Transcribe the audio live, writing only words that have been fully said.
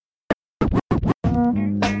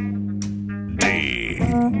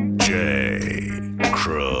DJ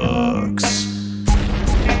Crooks.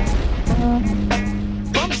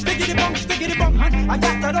 Bum, stickity bum, hun. I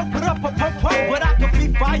got that up, but I can be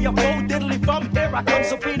fire, bold, diddly bum. Here I come,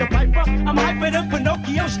 Sabrina Piper. I'm hyping up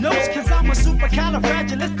Pinocchio's nose, cause I'm a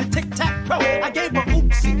supercalifragilistic tic-tac-pro. I gave her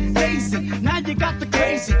oopsie, daisy, now you got the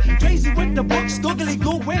crazy. Crazy with the books, googly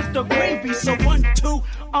goo, where's the gravy? So 1, 2,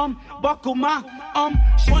 buckle my,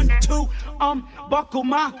 1, 2, buckle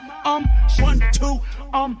my, 1, 2,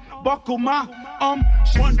 buckle my, 1, 2,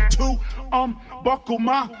 buckle my, 1, 2, buckle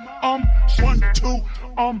my, 1, 2,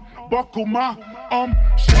 buckle my, 1,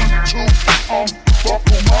 2,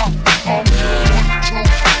 buckle my, 1, 2,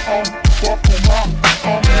 buckle my,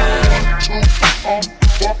 1, 2,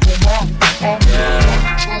 buckle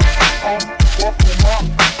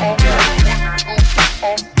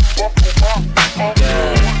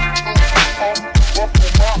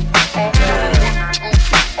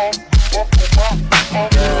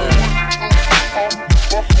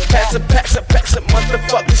Pass a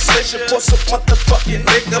motherfucking switch and pour some motherfucking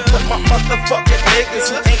nigga. But my motherfucking niggas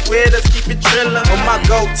who ain't with us keep it trillin'. On my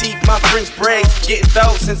gold teeth, my French braids, getting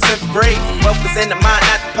those since 10th grade. Wealth is in the mind,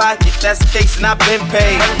 not the pocket. That's the case, and I've been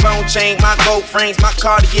paid. Bone chain, my gold frames, my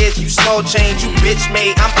Cartiers, you small change, you bitch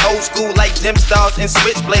made. I'm old school like Dim Stars and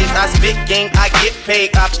Switchblades. I spit game, I get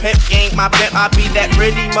paid. I pimp game, my pimp. I be that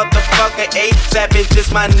pretty motherfucker. ASAP is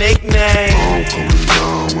just my nickname. I'm coming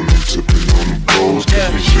down when I'm tipping on the poles.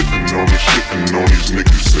 Cause we shitting on these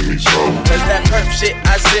niggas and these hoes. Cause that perp shit,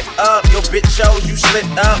 I zip up. Your bitch shows you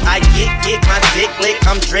slipped up. I get my dick licked.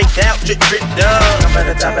 I'm draked out, dripped up. I'm at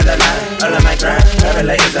the top of the line, all of my grind. Every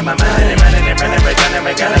layers in my mind, and they running, we're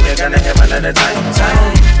gonna hit one at a time.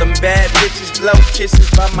 Them bad bitches blow kisses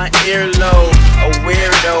by my earlobe. A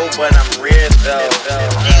weirdo, but I'm rare though.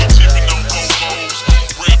 Tipping on Bobos,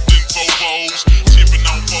 wrapped in Bobos. Tipping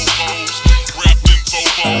on Bobos, wrapped in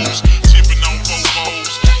Bobos. Tipping on Bobos,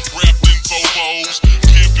 wrapped in Bobos.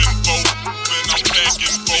 Pimping Bobos, and I'm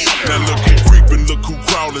packing Bobos. Now look who creepin', look who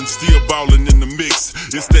crawlin', still ballin' in the mix.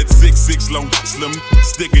 It's that 6'6" long slim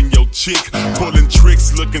stickin' your chick, pullin'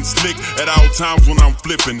 tricks, looking slick at all times when I'm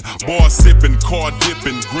flippin'. Bar sippin', car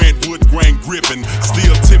dippin', Grant Wood grain grippin',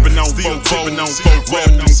 still tippin' on fofos,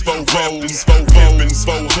 rappin', fofos,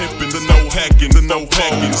 pimpin', the no packin',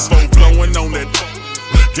 blowin' on that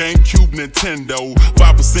GameCube Nintendo,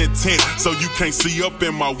 5% tint, so you can't see up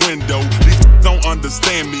in my window. These don't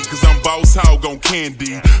understand me, cause I'm boss hog on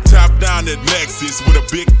candy. Top down at Maxis with a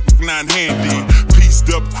big 9 handy.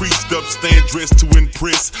 Pieced up, creased up, stand dressed to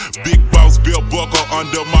impress. Big boss belt buckle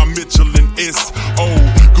under my Michelin S. Oh,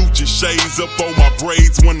 Gucci shades up on my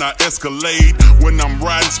braids when I escalade. When I'm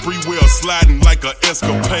riding spree wheel sliding like a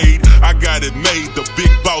escapade. I got it made, the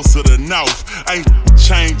big boss of the North. Ain't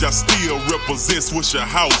change, I still represent what's your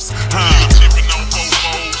house. Tipping on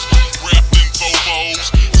Bobos, wrapped in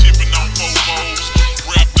Bobos. Tipping on Bobos,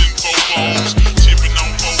 wrapped in Bobos. Tipping on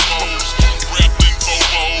Bobos, wrapped in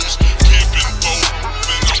Bobos. Pimping Bobos,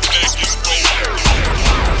 and I'm packing Bobos.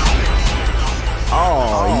 Oh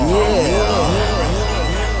yeah.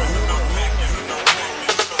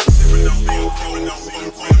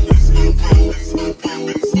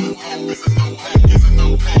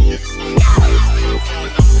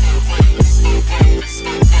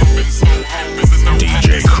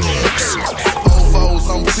 DJ Crooks. Fofos,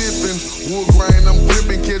 I'm tipping. Wood grain, I'm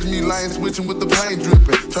gripping. Catch me lane switching with the paint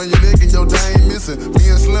dripping. Turn your neck and your day ain't missing. Me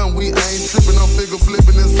and Slim, we ain't tripping. I'm figure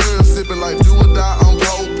flipping and syrup sipping. Like do or die, I'm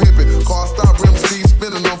pole pimping. Car stop, rim speed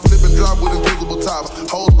spinning. I'm flipping drop with invisible tops.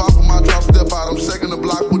 Hoes bop on my drop, step out. I'm shaking the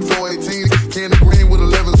block with 418. Candy green with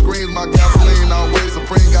 11 screens. My gasoline always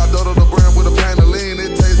supreme. Got Dodo the brand with a pan of lean.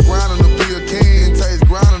 It tastes grinding to be a king. It tastes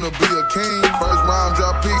grinding to be a king. First round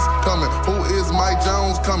drop piece coming. Who is Mike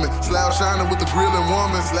Jones coming? Slab shining with the grilling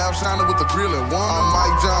woman. Slab shining with the grilling woman. I'm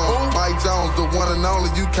Mike Jones. Mike Jones, the one and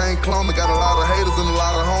only. You can't clone me. Got a lot of haters and a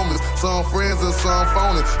lot of homies. Some friends and some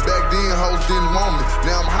phony. Back then hoes didn't want me.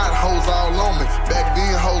 Now I'm hot hoes all on me. Back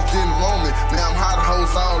then hoes didn't want me. Now I'm hot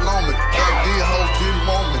hoes all on me. Back then hoes didn't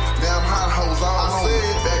want me. Now I'm hot hoes all on me.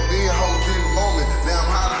 Back then hoes didn't want me. Now I'm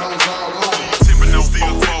hot hoes all on me. Tippin' on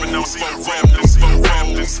still tippin' on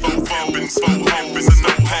rappin', pimpin', and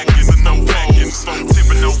no packin', tippin' on still tippin' on rappin', pimpin', and no packin',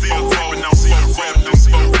 tippin' on still tippin' on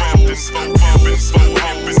rappin',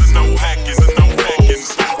 pimpin', and no packin', tippin'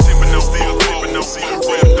 on still tippin' on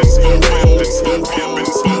rappin', pimpin',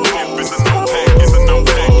 and no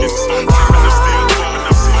packin'.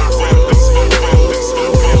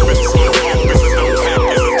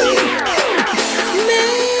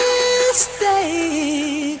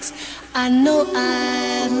 Mistakes, I know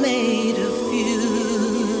I made a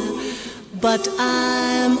few, but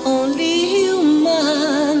I'm only human.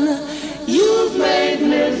 woman, you've made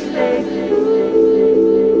mistakes.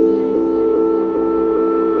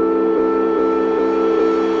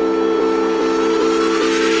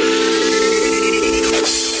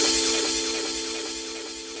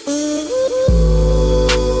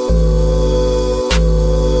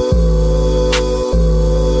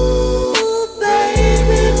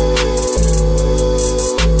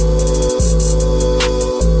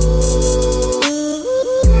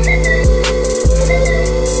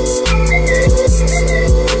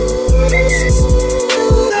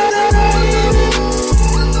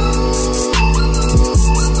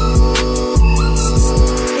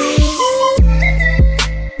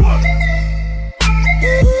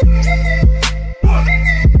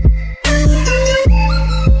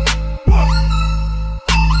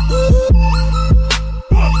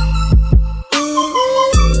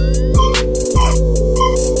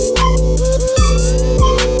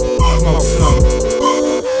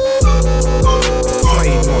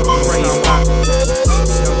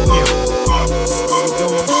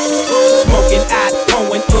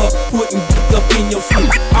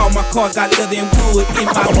 Cars got leather and wood in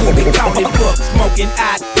my hood, they call it buck. Smoking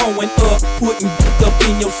out, going up, putting up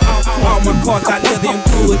in your phone. All my cars got leather and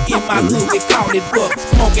wood in my hood, they call it buck.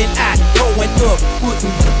 Smoking out, going up,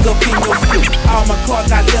 putting up in your food. All my cars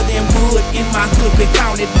got leather and wood in my hood, they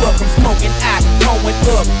call it buck. I'm smoking out, going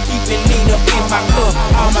up, keeping lean up in my cup.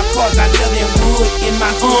 All my cars got leather and wood in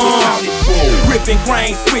my hood, they call it buck. Ripping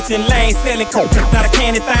grain, switching lanes, selling coke, not a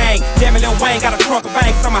candy thing. Jammin' Lil Wayne got a trunk of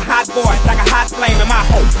banks, I'm a hot boy, like a hot flame in my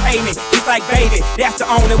home. It's like baby, that's the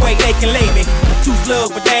only way they can lay me. Too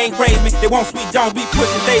slugs, but they ain't raise me. They want sweet Jones, be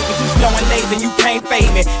pushing days, but you slow and lazy, and you can't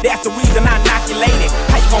fade me. That's the reason I knock you lady.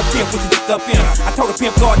 How you gon' pimp with your dick up in her? I told the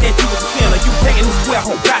pimp guard that you was a sinner. You taking this square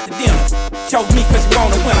home, got the dinner. Chose me cause you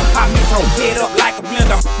want a winner. I mix her head up like a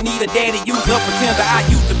blender. Need a daddy, use a pretender. I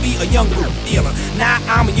used to be a young girl dealer. Now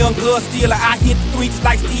I'm a young girl stealer. I hit the streets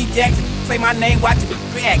like Steve Jackson. Say my name, watch your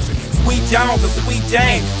reaction. Sweet Jones or Sweet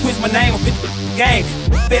James. Switch my name up in the game.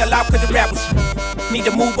 Fell off cause the rappers need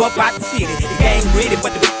to move up out the city. The game ready,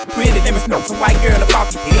 but the pretty. Let me smoke some white girl about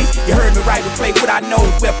your bitch. You heard me right, we play what I know.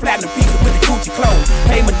 Wear platinum pieces with the Gucci clothes.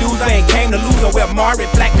 Pay my dues, I ain't came to lose. I wear Mari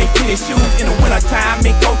black mink tennis shoes. In the winter time,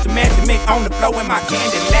 mink coat to match and mink on the floor in my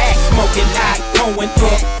candy lag. Smoking out, going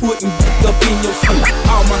up, putting up in your food.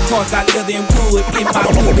 All my cars got leather and wood in my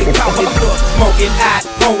hood, they call it up. Smoking out,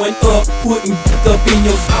 going up, putting up in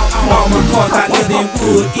your food. All my cars got leather and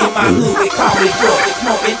wood in my hood, they call it up.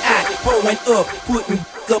 Smoking out, going up, putting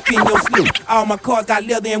up in your sleep. All my cars got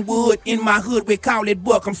leather and wood in my hood, we call it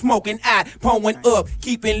buck. I'm smoking out, pouring up,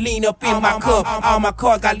 keeping lean up in my cup. All my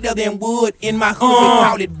cars got leather and wood in my hood, we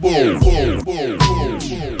call it buck.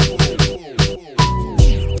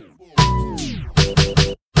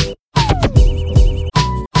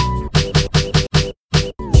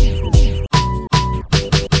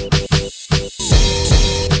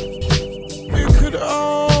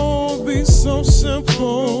 So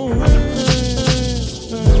simple,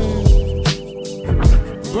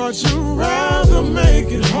 but you'd rather make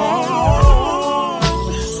it hard.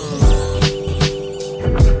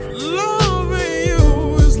 Loving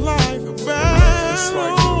you is like a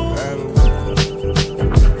battle,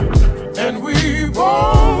 and we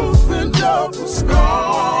both end up with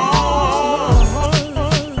scars.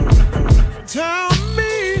 Tell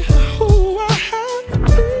me who I have to be.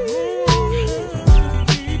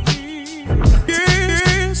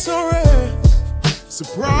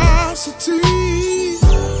 Reciprocity,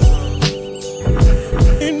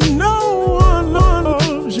 and no one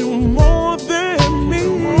loves you more than me,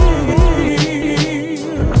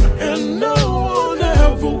 and no one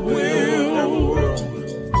ever will.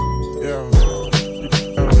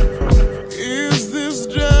 Is this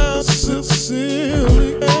just a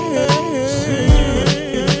silly game?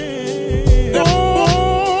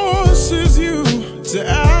 Forces you to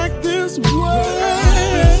act this way.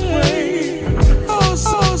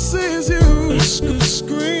 Says you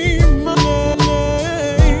scream my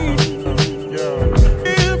name.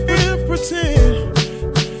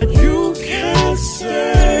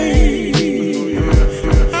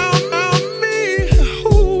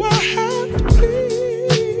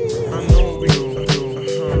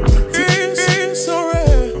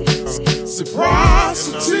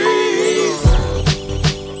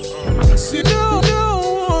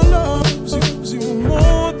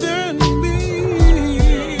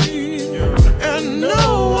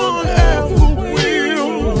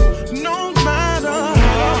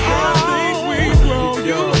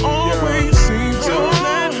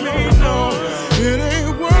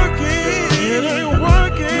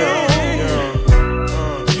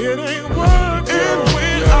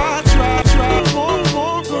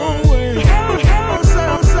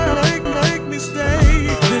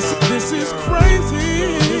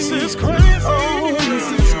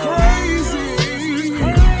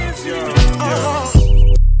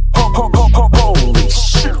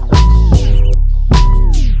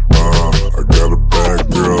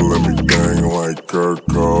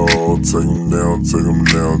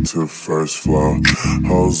 cash flow.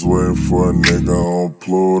 I was waiting for a nigga on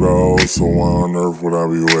Pluto, so why on earth would I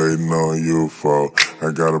be waiting on you for?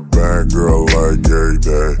 I got a bad girl like every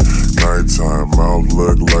day. Nighttime, mouth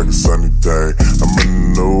look like a sunny day. I'm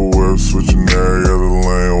in the new whip, switching every other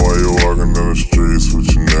lane while you walking down the street,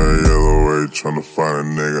 switching every other way, trying to find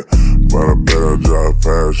a nigga. But I bet I'll drive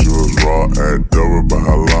past you was raw at Dover, but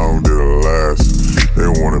how long did it last? They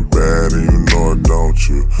want it bad and you know it, don't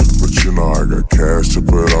you? But you know I got cash to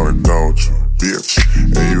put on it, don't you? Bitch,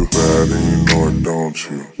 and you bad and you know it, don't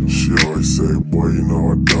you? She always say, boy, you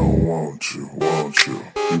know I don't want you, won't you?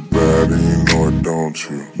 You bad and you know it, don't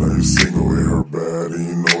you? Now you single with her bad and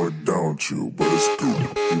you know it, don't you? But it's cool.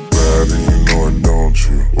 You bad and you know it, don't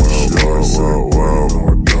you? She always say, boy, you know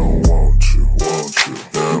I don't want you, won't you?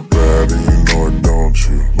 Yeah, bad and you know it, don't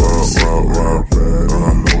you? Bad and you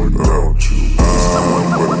know it, don't you?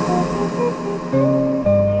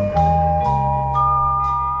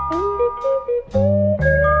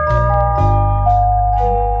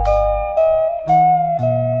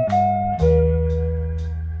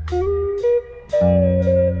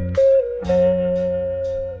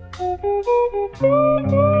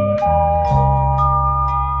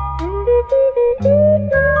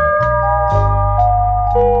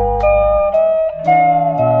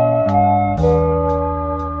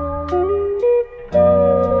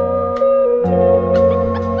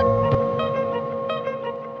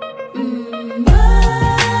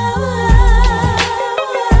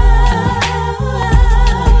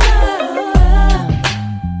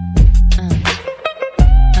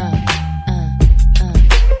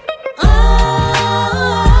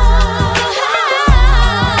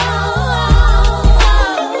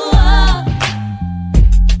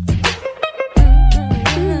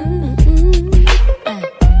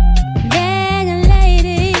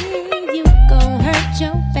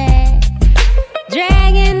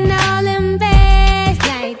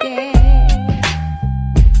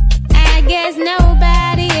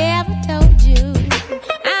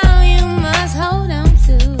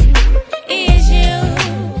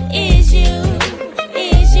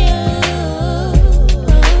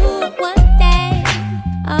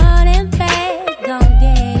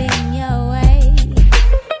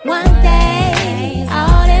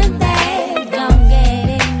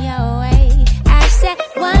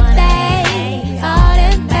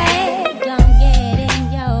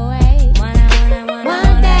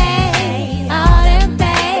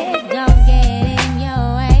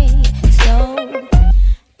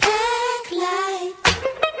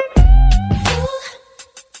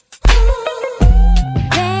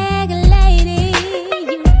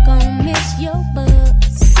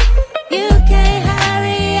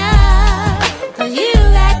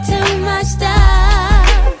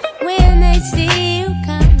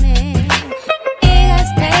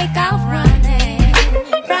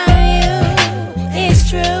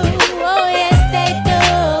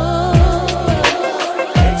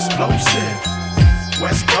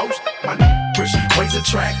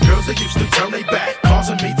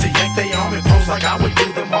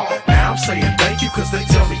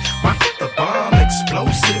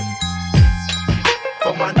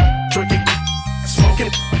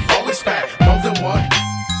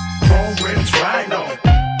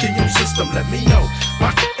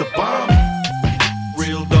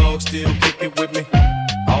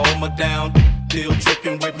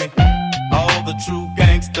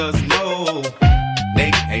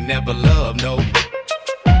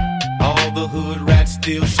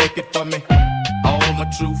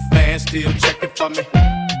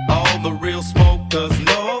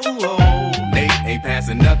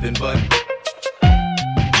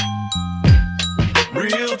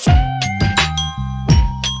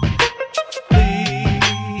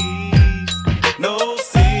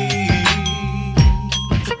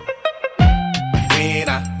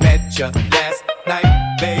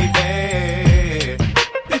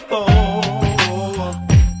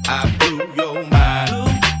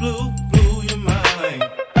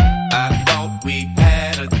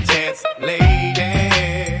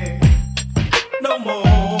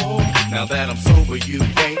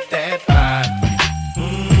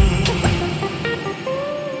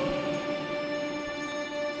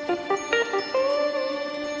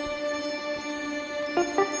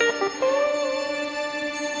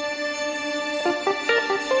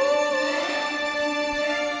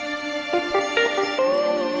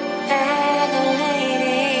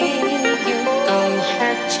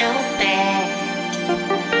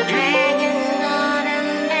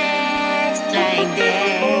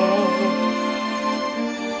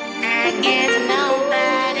 Guess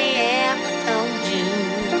nobody ever told you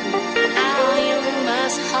how you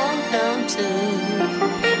must hold on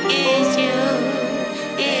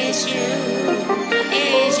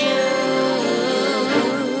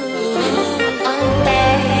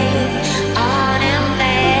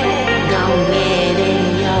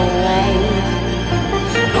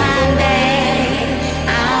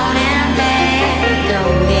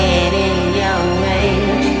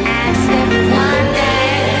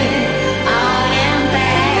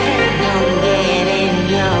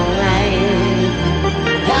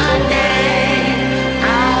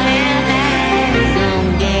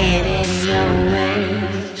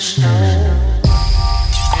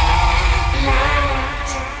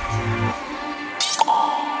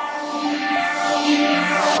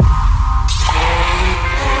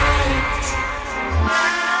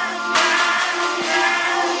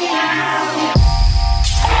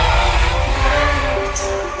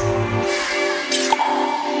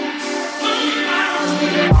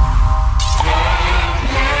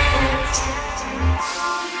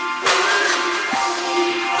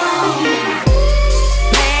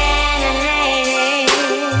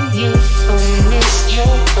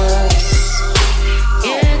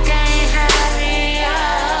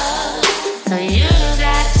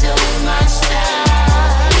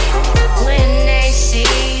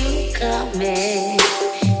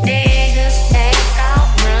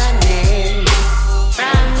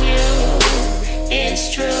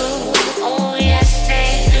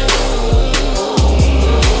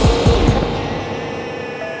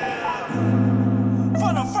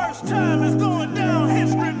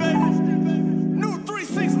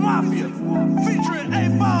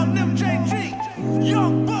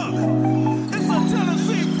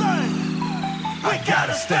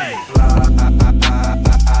gotta stay.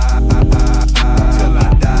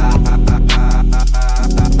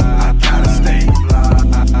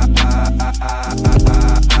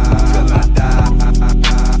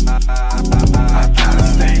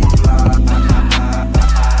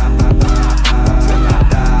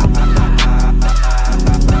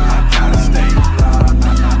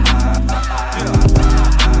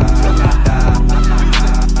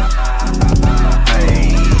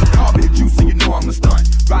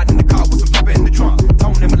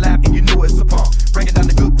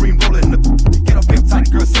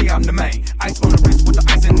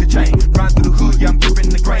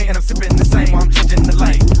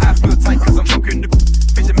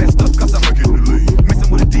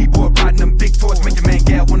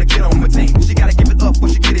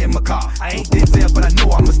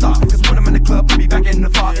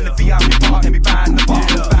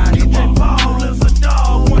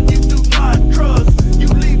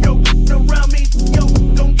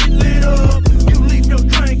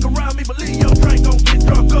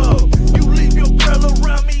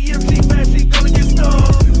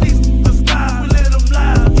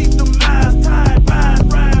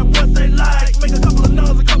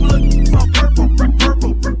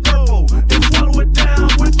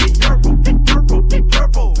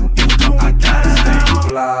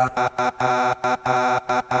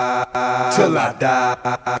 Till I die,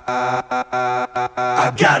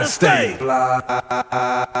 I gotta stay.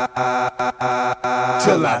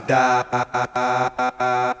 Till I die,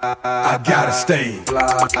 I gotta stay.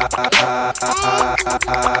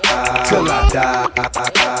 Till I die,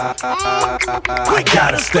 I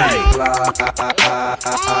gotta stay.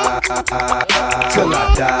 Till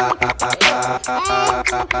I die,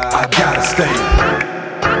 I gotta stay.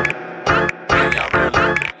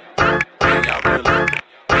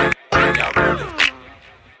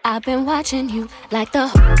 I've been watching you like the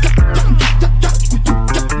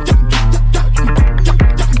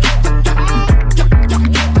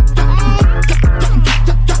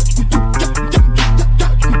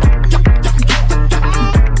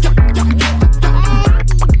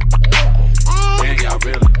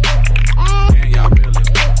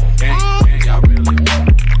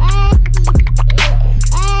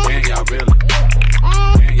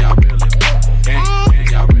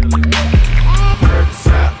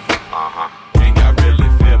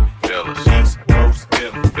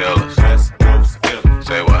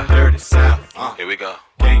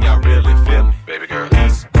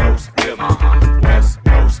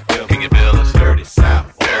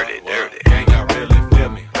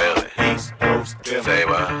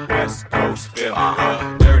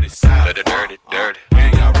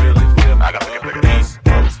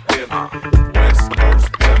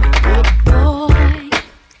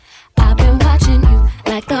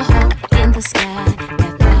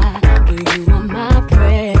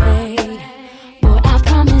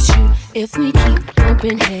if we keep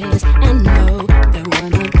bumping heads, I know that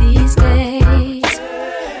one of these days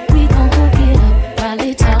we gon' hook it up,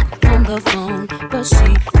 probably talk on the phone, but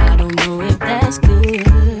see, I don't know if that's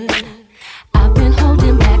good. I've been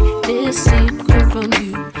holding back this secret from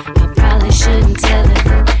you, I probably shouldn't tell it.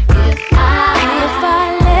 If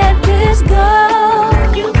I let this go,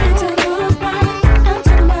 you can turn around, I'll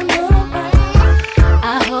turn my number.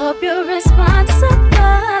 I hope you're responsible.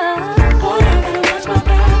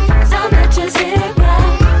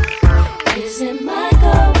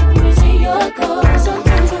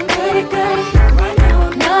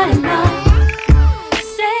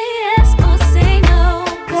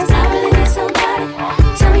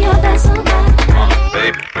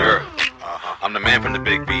 I'm the man from the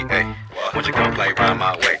big VA. Won't you come play round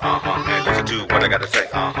my way? And listen to what I gotta say.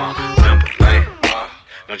 Simple lane.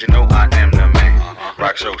 Don't you know I am the man?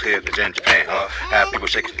 Rock shows here in Japan. Have people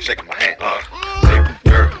shaking my hand. Baby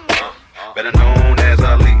girl, better known